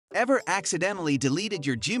Ever accidentally deleted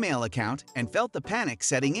your Gmail account and felt the panic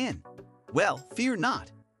setting in? Well, fear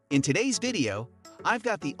not. In today's video, I've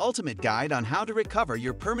got the ultimate guide on how to recover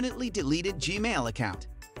your permanently deleted Gmail account.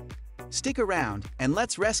 Stick around and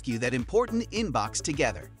let's rescue that important inbox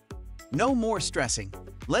together. No more stressing.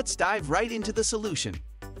 Let's dive right into the solution.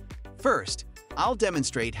 First, I'll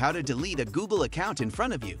demonstrate how to delete a Google account in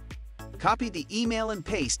front of you. Copy the email and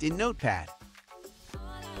paste in Notepad.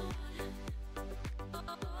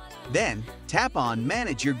 Then, tap on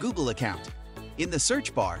Manage your Google account. In the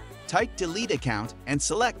search bar, type Delete Account and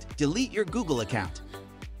select Delete your Google account.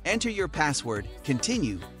 Enter your password,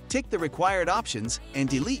 continue, tick the required options, and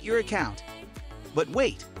delete your account. But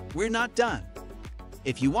wait, we're not done.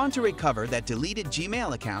 If you want to recover that deleted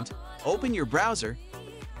Gmail account, open your browser,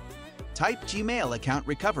 type Gmail Account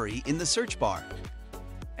Recovery in the search bar,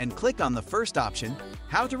 and click on the first option,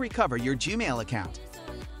 How to Recover Your Gmail Account.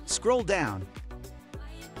 Scroll down.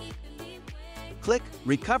 Click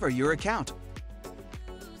Recover Your Account.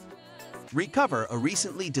 Recover a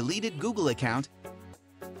recently deleted Google account.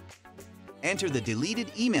 Enter the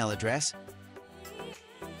deleted email address.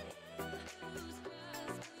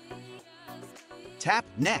 Tap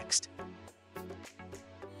Next.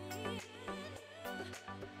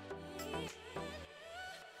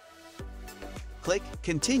 Click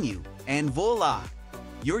Continue, and voila!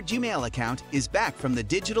 Your Gmail account is back from the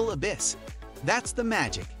digital abyss. That's the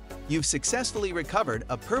magic. You've successfully recovered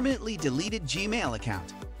a permanently deleted Gmail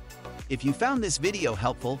account. If you found this video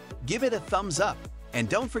helpful, give it a thumbs up, and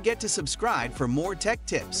don't forget to subscribe for more tech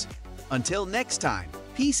tips. Until next time,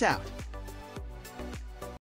 peace out.